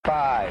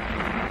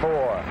5,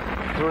 4,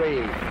 3,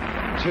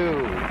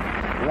 2,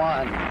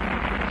 1,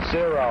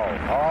 0.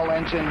 All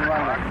engine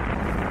running.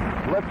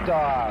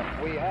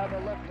 Liftoff. We have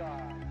a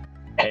liftoff.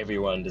 Hey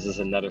everyone, this is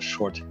another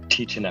short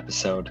teaching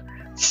episode,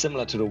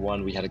 similar to the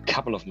one we had a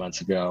couple of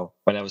months ago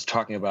when I was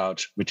talking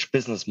about which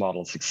business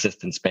models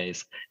exist in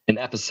space in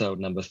episode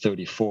number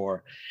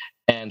 34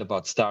 and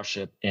about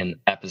Starship in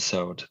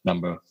episode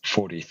number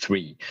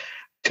 43.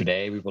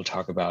 Today, we will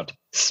talk about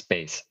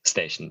space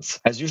stations.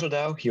 As usual,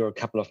 though, here are a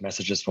couple of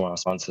messages from our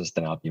sponsors,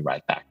 then I'll be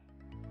right back.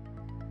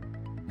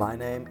 My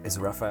name is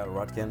Raphael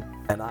Rodkin,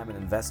 and I'm an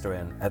investor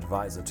and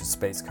advisor to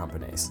space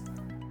companies.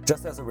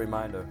 Just as a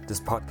reminder, this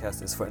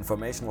podcast is for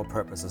informational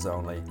purposes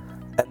only,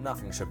 and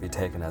nothing should be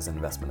taken as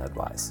investment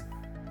advice.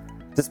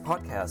 This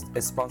podcast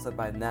is sponsored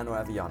by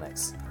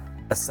NanoAvionics,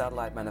 a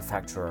satellite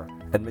manufacturer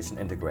and mission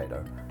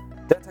integrator.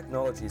 Their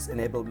technologies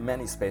enable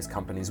many space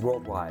companies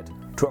worldwide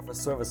to offer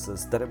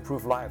services that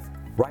improve life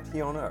right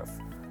here on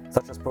Earth,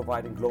 such as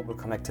providing global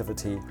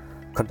connectivity,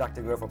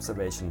 conducting Earth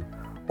observation,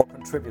 or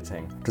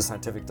contributing to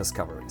scientific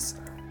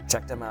discoveries.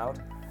 Check them out,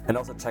 and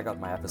also check out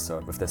my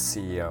episode with their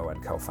CEO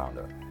and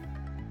co-founder.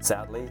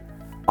 Sadly,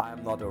 I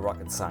am not a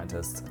rocket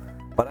scientist,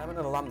 but I'm an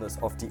alumnus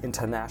of the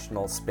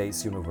International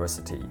Space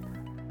University.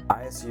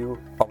 ISU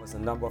offers a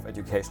number of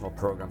educational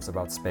programs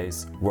about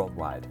space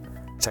worldwide.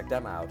 Check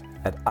them out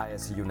at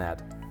isunet.edu.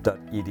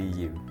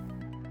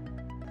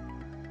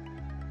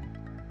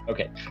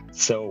 Okay,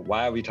 so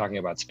why are we talking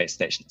about space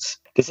stations?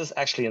 This is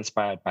actually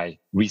inspired by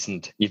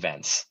recent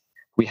events.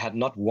 We had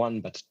not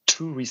one, but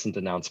two recent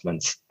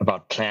announcements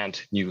about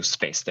planned new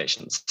space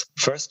stations.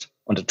 First,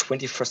 on the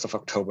 21st of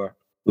October,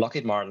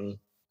 Lockheed Martin,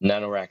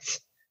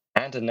 NanoRacks,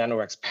 and the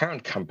NanoRacks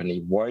parent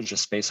company, Voyager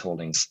Space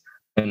Holdings,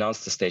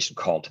 announced a station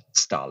called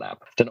Starlab.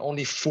 Then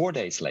only 4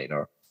 days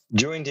later,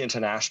 during the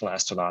International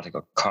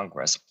Astronautical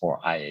Congress, or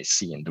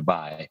IAC in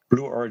Dubai,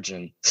 Blue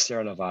Origin,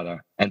 Sierra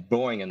Nevada, and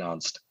Boeing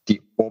announced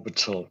the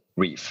Orbital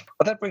Reef.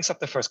 But that brings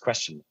up the first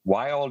question.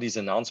 Why all these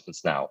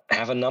announcements now?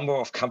 Have a number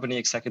of company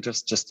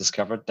executives just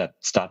discovered that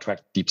Star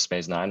Trek Deep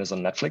Space Nine is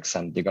on Netflix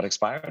and they got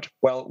expired?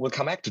 Well, we'll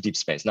come back to Deep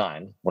Space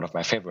Nine, one of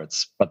my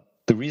favorites, but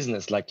the reason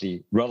is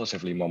likely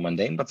relatively more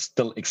mundane, but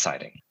still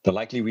exciting. The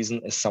likely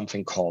reason is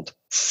something called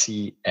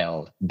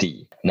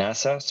CLD.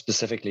 NASA,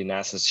 specifically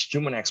NASA's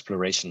Human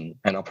Exploration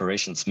and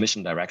Operations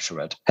Mission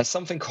Directorate, has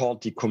something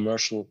called the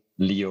Commercial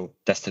LEO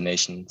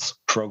Destinations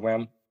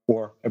Program,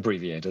 or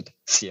abbreviated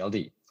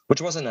CLD,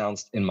 which was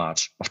announced in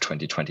March of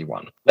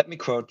 2021. Let me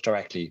quote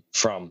directly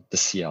from the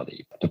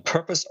CLD. The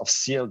purpose of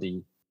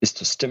CLD is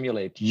to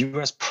stimulate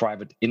US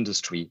private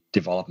industry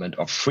development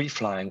of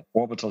free-flying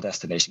orbital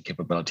destination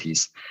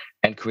capabilities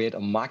and create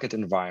a market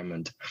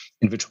environment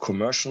in which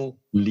commercial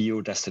LEO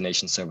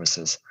destination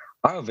services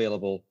are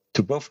available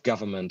to both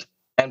government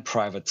and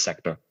private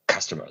sector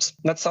customers.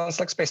 That sounds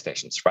like space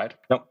stations, right?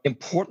 Now,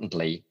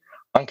 importantly,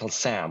 Uncle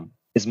Sam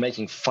is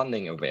making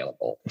funding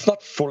available. It's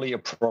not fully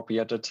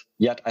appropriated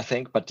yet, I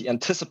think, but the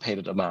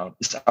anticipated amount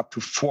is up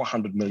to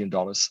 $400 million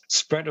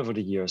spread over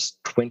the years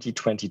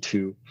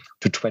 2022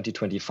 to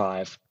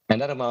 2025. And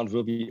that amount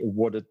will be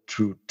awarded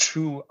through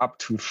 2 up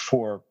to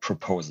 4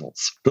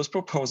 proposals. Those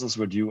proposals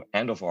were due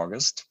end of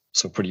August,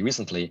 so pretty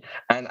recently.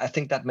 And I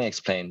think that may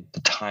explain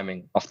the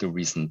timing of the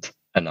recent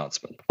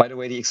announcement. By the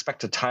way, the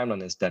expected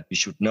timeline is that we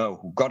should know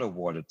who got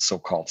awarded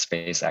so-called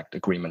Space Act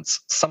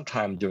agreements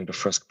sometime during the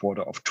first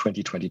quarter of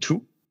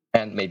 2022,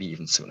 and maybe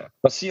even sooner.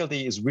 But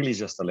CLD is really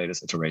just the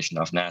latest iteration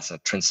of NASA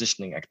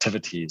transitioning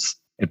activities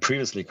it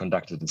previously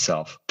conducted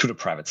itself to the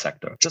private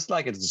sector, just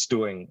like it is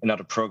doing in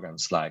other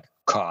programs like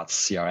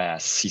COTS,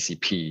 CRS,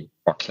 CCP,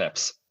 or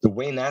CLIPS. The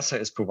way NASA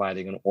is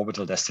providing an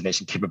orbital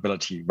destination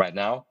capability right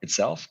now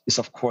itself is,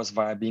 of course,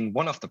 via being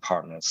one of the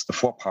partners, the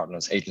 4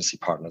 partners, agency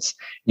partners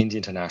in the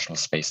International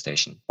Space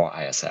Station, or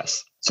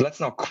ISS. So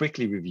let's now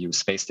quickly review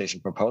space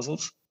station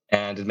proposals,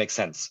 and it makes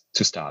sense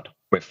to start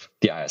with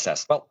the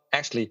ISS. Well,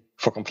 actually,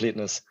 for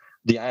completeness,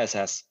 the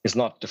ISS is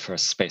not the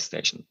first space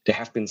station. There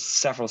have been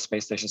several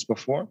space stations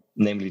before,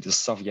 namely the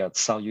Soviet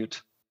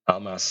Salyut,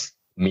 Almaz,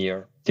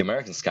 Mir, the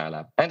American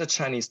Skylab, and the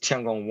Chinese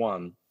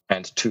Tiangong-1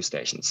 and 2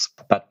 stations,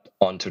 but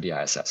on to the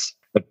ISS.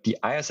 But the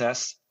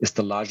ISS is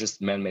the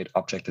largest man-made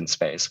object in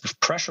space with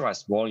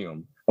pressurized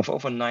volume of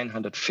over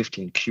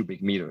 915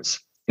 cubic meters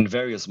in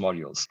various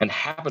modules and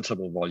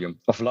habitable volume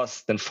of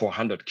less than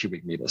 400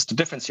 cubic meters. The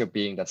difference here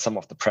being that some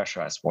of the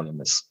pressurized volume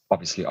is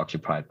obviously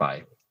occupied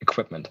by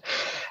equipment.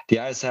 The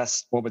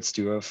ISS orbits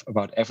the Earth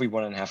about every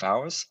 1.5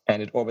 hours,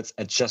 and it orbits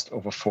at just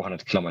over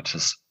 400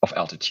 kilometers of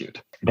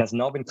altitude. It has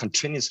now been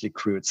continuously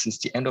crewed since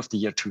the end of the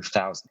year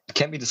 2000. It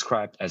can be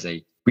described as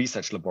a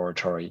research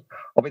laboratory,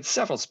 of which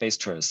several space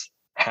tourists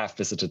have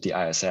visited the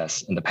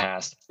ISS in the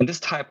past. And this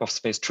type of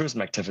space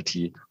tourism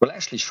activity will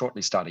actually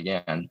shortly start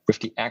again with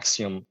the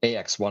Axiom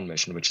AX-1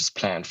 mission, which is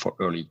planned for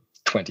early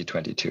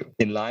 2022.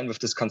 In line with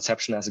this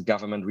conception as a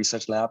government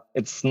research lab,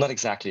 it's not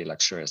exactly a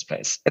luxurious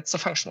place. It's a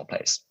functional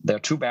place. There are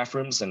 2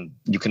 bathrooms, and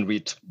you can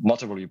read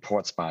multiple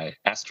reports by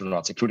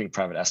astronauts, including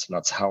private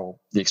astronauts, how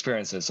the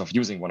experience is of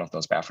using one of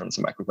those bathrooms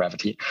in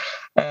microgravity.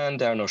 And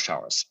there are no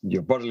showers.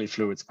 Your bodily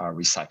fluids are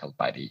recycled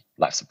by the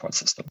life support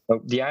system.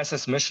 So the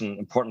ISS mission,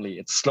 importantly,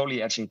 it's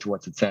slowly edging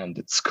towards its end.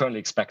 It's currently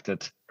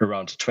expected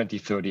around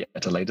 2030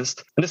 at the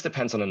latest. And this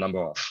depends on a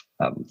number of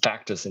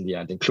factors in the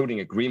end,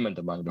 including agreement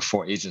among the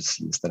 4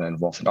 agencies that are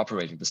involved in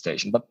operating the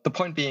station. But the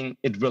point being,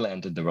 it will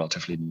end in the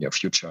relatively near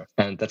future.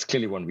 And that's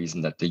clearly one reason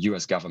that the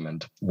US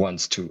government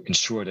wants to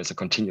ensure there's a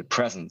continued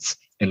presence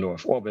in low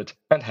Earth orbit,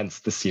 and hence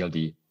the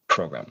CLD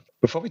program.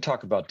 Before we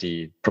talk about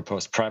the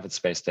proposed private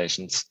space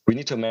stations, we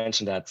need to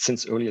mention that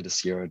since earlier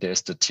this year, there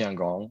is the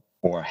Tiangong,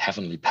 or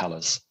Heavenly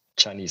Palace,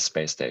 Chinese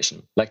space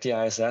station. Like the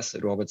ISS,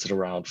 it orbits at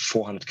around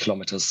 400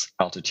 kilometers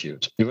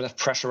altitude. It will have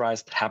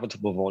pressurized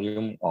habitable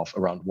volume of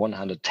around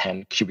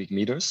 110 cubic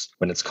meters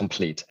when it's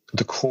complete.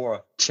 The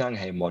core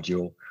Tianhe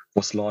module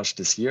was launched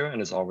this year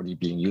and is already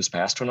being used by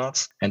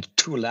astronauts, and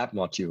 2 lab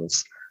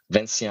modules,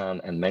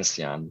 Wenxian and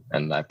Menxian,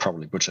 and I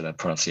probably butchered that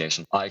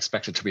pronunciation, are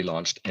expected to be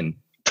launched in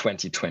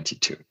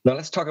 2022. Now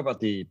let's talk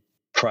about the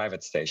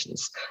private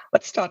stations.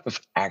 Let's start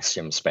with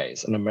Axiom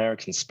Space, an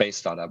American space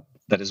startup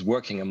that is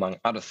working, among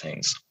other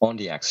things, on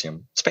the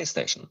Axiom space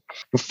station.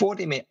 Before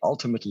they may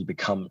ultimately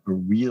become a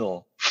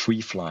real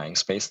free-flying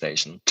space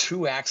station,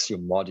 2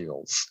 Axiom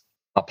modules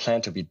are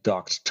planned to be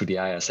docked to the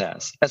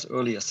ISS as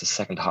early as the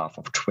second half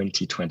of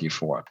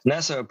 2024.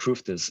 NASA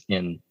approved this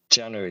in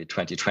January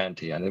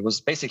 2020, and it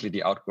was basically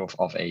the outgrowth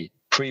of a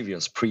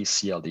previous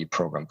pre-CLD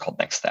program called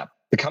Next Step.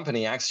 The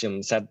company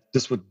Axiom said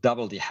this would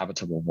double the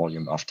habitable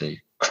volume of the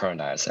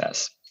current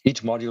ISS.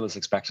 Each module is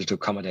expected to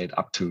accommodate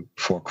up to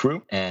 4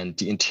 crew, and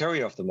the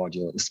interior of the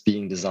module is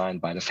being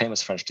designed by the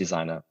famous French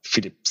designer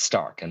Philippe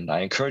Starck. And I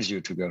encourage you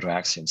to go to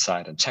Axiom's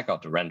site and check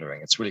out the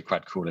rendering. It's really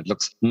quite cool. It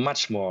looks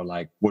much more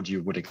like what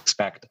you would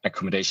expect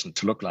accommodation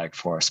to look like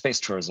for space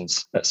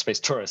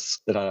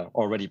tourists that are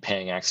already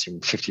paying Axiom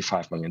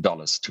 $55 million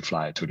to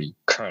fly to the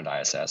current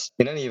ISS.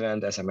 In any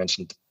event, as I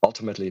mentioned,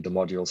 ultimately the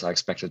modules are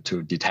expected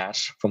to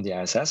detach from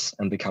the ISS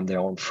and become their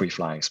own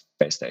free-flying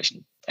space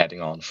station, adding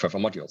on further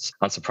modules.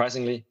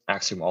 Unsurprisingly,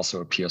 Axiom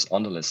also appears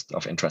on the list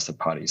of interested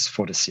parties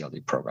for the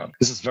CLD program.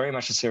 This is very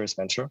much a serious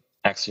venture.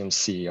 Axiom's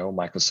CEO,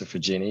 Michael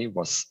Suffragini,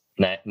 was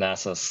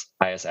NASA's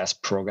ISS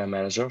program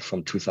manager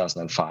from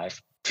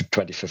 2005 to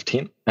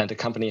 2015, and the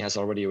company has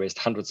already raised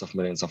hundreds of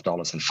millions of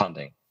dollars in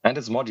funding. And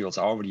its modules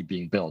are already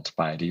being built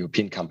by the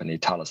European company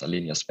Thales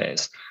Alenia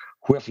Space,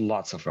 who have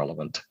lots of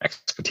relevant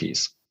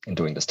expertise in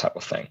doing this type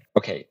of thing.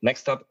 Okay,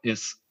 next up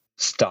is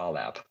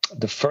Starlab,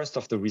 the first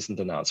of the recent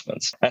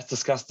announcements. As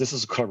discussed, this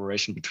is a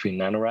collaboration between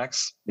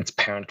NanoRacks, its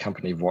parent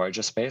company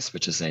Voyager Space,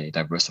 which is a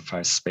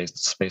diversified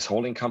space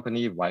holding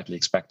company widely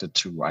expected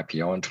to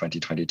IPO in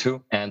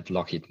 2022, and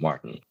Lockheed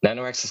Martin.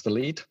 NanoRacks is the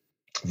lead.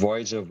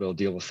 Voyager will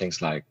deal with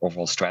things like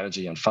overall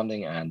strategy and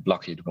funding, and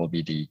Lockheed will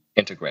be the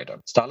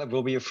integrator. Starlab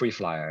will be a free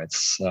flyer.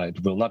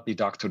 It will not be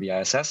docked to the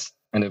ISS,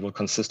 and it will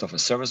consist of a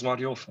service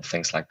module for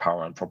things like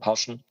power and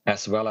propulsion,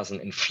 as well as an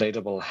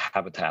inflatable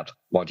habitat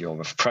module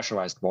with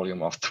pressurized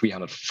volume of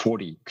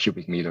 340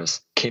 cubic meters,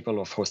 capable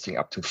of hosting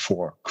up to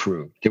 4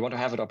 crew. They want to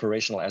have it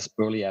operational as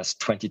early as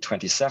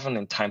 2027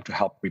 in time to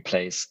help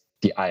replace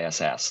the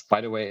ISS.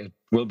 By the way, it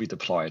will be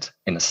deployed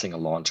in a single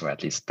launch, or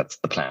at least that's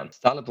the plan.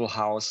 Starlab will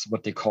house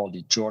what they call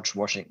the George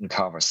Washington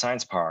Carver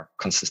Science Park,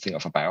 consisting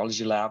of a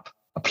biology lab,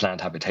 a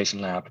plant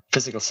habitation lab,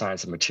 physical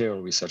science and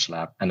material research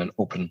lab, and an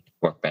open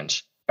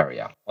workbench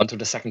area. On to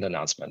the second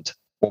announcement.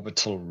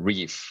 Orbital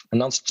Reef,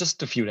 announced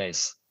just a few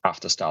days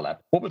after Starlab.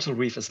 Orbital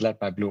Reef is led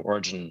by Blue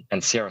Origin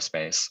and Sierra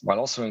Space, while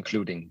also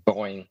including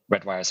Boeing,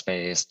 Redwire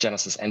Space,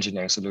 Genesis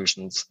Engineering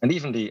Solutions, and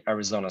even the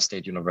Arizona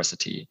State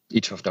University,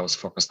 each of those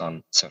focused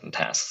on certain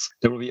tasks.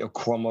 There will be a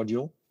core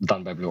module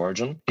done by Blue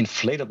Origin,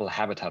 inflatable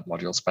habitat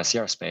modules by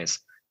Sierra Space,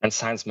 and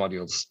science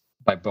modules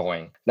by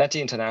Boeing. And at the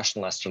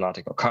International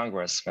Astronautical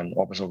Congress, when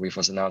Orbital Reef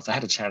was announced, I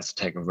had a chance to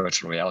take a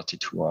virtual reality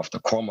tour of the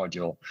core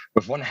module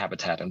with 1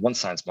 habitat and 1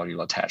 science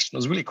module attached. It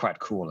was really quite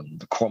cool. And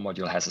the core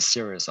module has a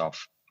series of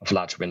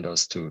large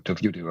windows to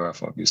view the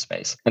Earth or view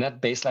space. And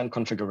that baseline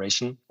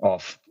configuration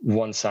of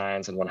 1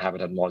 science and 1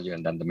 habitat module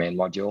and then the main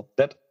module,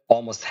 that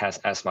almost has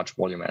as much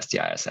volume as the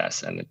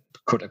ISS, and it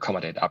could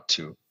accommodate up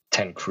to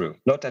 10 crew.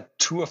 Note that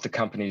 2 of the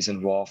companies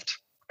involved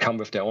come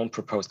with their own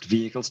proposed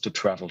vehicles to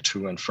travel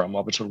to and from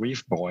Orbital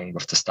Reef, Boeing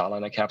with the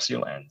Starliner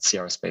capsule and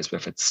Sierra Space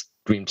with its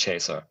Dream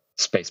Chaser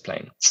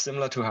spaceplane.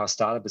 Similar to how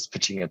Starlab is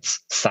pitching its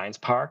science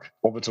park,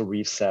 Orbital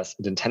Reef says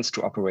it intends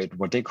to operate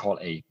what they call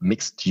a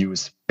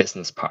mixed-use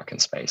business park in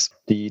space.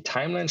 The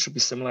timeline should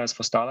be similar as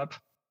for Starlab.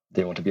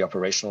 They want to be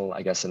operational,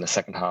 I guess, in the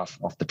second half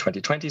of the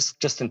 2020s,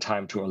 just in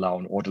time to allow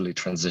an orderly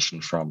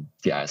transition from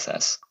the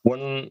ISS.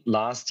 One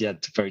last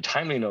yet very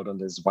timely note on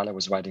this: while I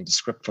was writing the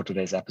script for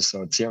today's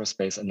episode, Sierra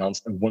Space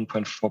announced a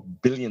 $1.4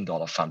 billion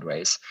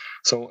fundraise.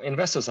 So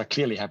investors are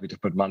clearly happy to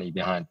put money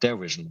behind their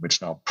vision,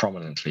 which now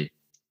prominently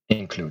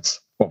includes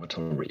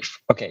Orbital Reef.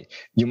 Okay,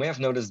 you may have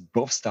noticed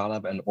both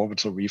Starlab and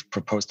Orbital Reef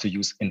propose to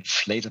use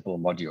inflatable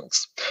modules.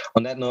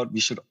 On that note, we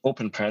should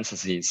open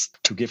parentheses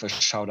to give a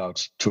shout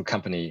out to a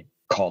company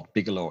called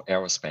Bigelow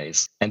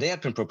Aerospace. And they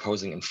had been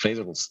proposing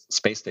inflatable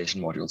space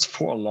station modules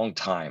for a long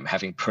time,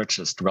 having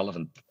purchased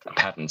relevant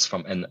patents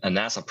from a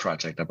NASA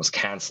project that was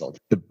canceled.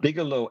 The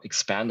Bigelow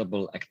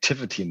Expandable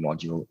Activity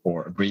Module,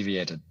 or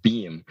abbreviated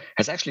BEAM,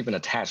 has actually been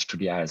attached to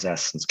the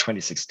ISS since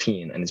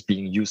 2016 and is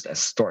being used as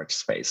storage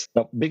space.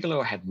 Now,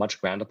 Bigelow had much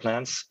grander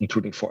plans,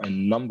 including for a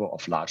number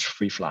of large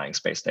free-flying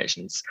space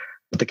stations,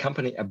 but the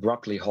company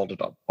abruptly halted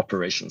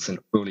operations in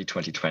early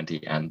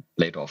 2020 and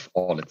laid off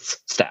all its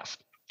staff.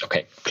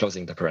 Okay,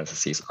 closing the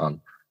parentheses on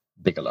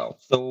Bigelow.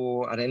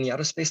 So are there any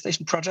other space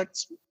station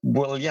projects?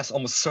 Well, yes,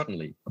 almost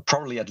certainly,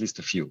 probably at least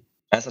a few.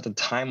 As at the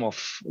time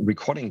of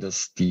recording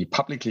this, the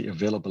publicly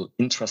available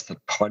interested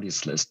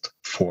parties list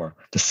for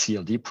the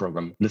CLD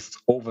program lists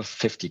over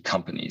 50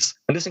 companies.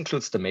 And this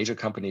includes the major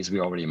companies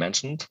we already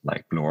mentioned,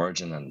 like Blue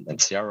Origin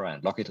and Sierra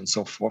and Lockheed and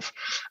so forth,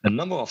 a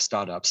number of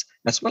startups,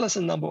 as well as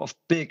a number of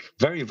big,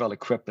 very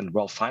well-equipped and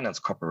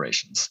well-financed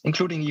corporations,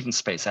 including even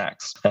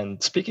SpaceX.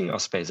 And speaking of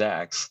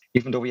SpaceX,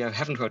 even though we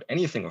haven't heard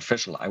anything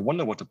official, I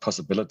wonder what the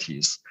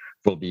possibilities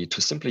will be to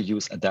simply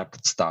use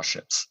adapted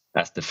starships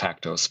as de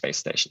facto space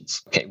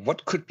stations. Okay,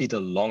 what could be the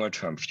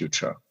longer-term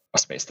future of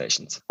space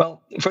stations?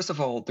 Well, first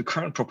of all, the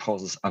current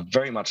proposals are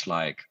very much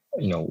like,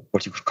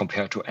 what you could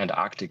compare to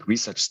Antarctic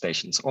research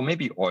stations or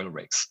maybe oil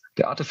rigs.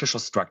 They're artificial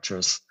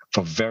structures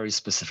for very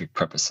specific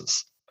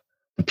purposes.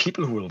 The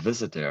people who will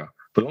visit there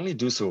will only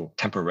do so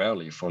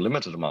temporarily for a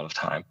limited amount of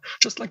time,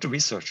 just like the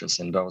researchers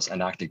in those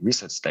Antarctic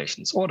research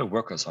stations or the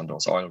workers on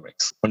those oil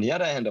rigs. On the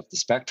other end of the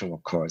spectrum,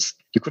 of course,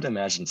 you could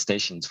imagine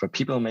stations where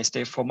people may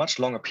stay for much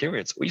longer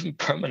periods or even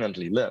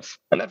permanently live.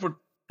 And that would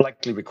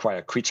likely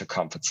require creature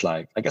comforts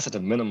like, I guess at a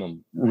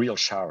minimum, real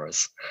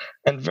showers,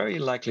 and very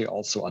likely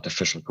also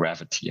artificial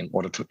gravity in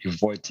order to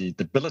avoid the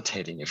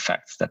debilitating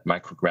effects that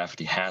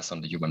microgravity has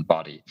on the human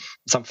body,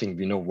 something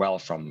we know well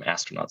from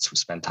astronauts who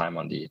spend time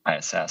on the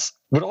ISS.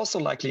 Would also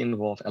likely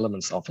involve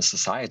elements of a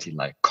society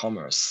like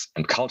commerce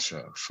and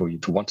culture for you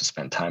to want to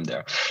spend time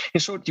there.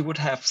 In short, you would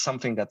have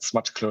something that's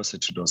much closer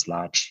to those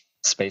large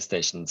space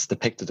stations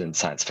depicted in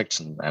science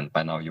fiction, and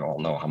by now you all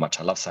know how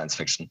much I love science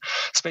fiction.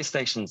 Space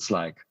stations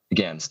like,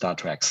 again, Star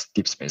Trek's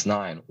Deep Space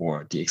Nine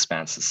or The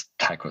Expanse's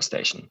Tycho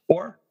Station,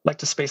 or like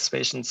the space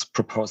stations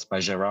proposed by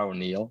Gerard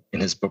O'Neill in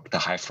his book The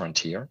High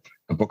Frontier,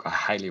 a book I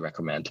highly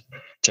recommend.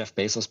 Jeff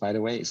Bezos, by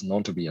the way, is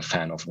known to be a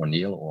fan of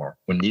O'Neill, or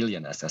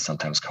O'Neillian as they're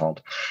sometimes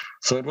called.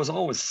 So it was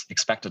always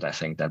expected, I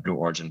think, that Blue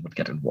Origin would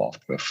get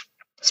involved with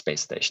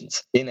space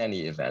stations. In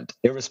any event,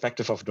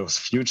 irrespective of those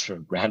future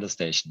grander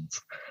stations,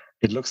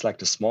 it looks like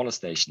the smaller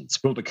stations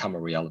will become a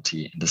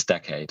reality in this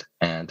decade.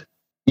 And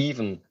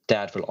even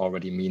that will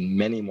already mean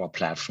many more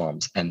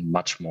platforms and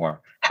much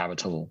more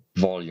habitable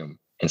volume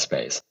in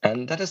space.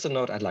 And that is the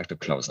note I'd like to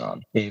close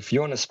on. If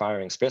you're an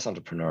aspiring space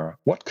entrepreneur,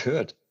 what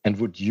could and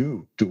would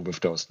you do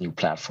with those new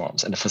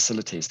platforms and the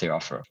facilities they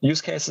offer?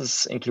 Use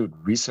cases include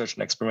research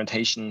and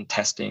experimentation,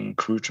 testing,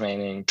 crew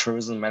training,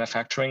 tourism,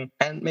 manufacturing,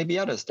 and maybe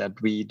others that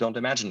we don't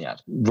imagine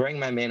yet. Wearing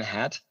my main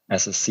hat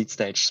as a seed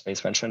stage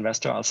space venture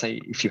investor, I'll say,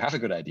 if you have a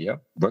good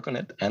idea, work on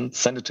it and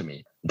send it to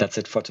me. That's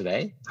it for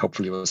today.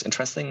 Hopefully it was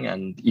interesting,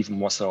 and even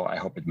more so, I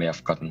hope it may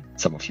have gotten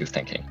some of you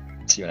thinking.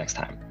 See you next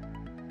time.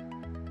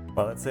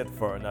 Well, that's it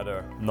for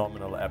another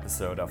nominal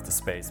episode of the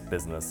Space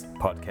Business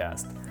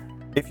Podcast.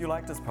 If you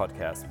like this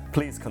podcast,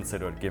 please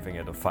consider giving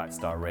it a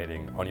 5-star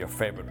rating on your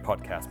favorite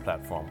podcast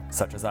platform,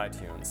 such as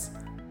iTunes.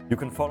 You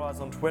can follow us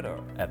on Twitter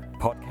at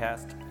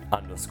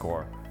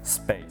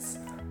podcast_space.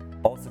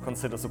 Also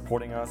consider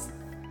supporting us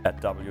at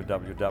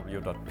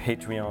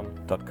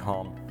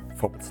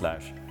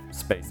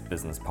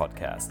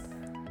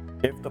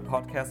www.patreon.com/spacebusinesspodcast. If the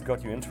podcast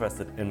got you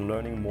interested in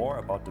learning more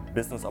about the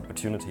business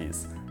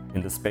opportunities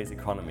in the space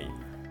economy,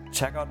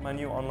 check out my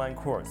new online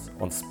course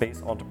on space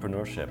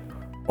entrepreneurship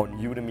on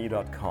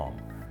udemy.com.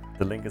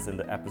 The link is in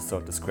the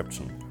episode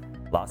description.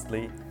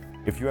 Lastly,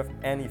 if you have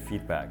any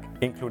feedback,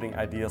 including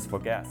ideas for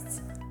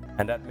guests,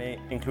 and that may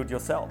include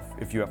yourself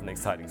if you have an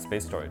exciting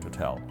space story to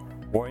tell,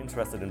 or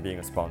interested in being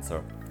a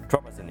sponsor,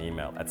 drop us an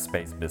email at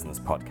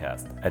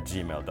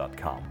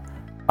spacebusinesspodcast@gmail.com.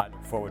 I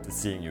look forward to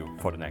seeing you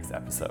for the next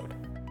episode.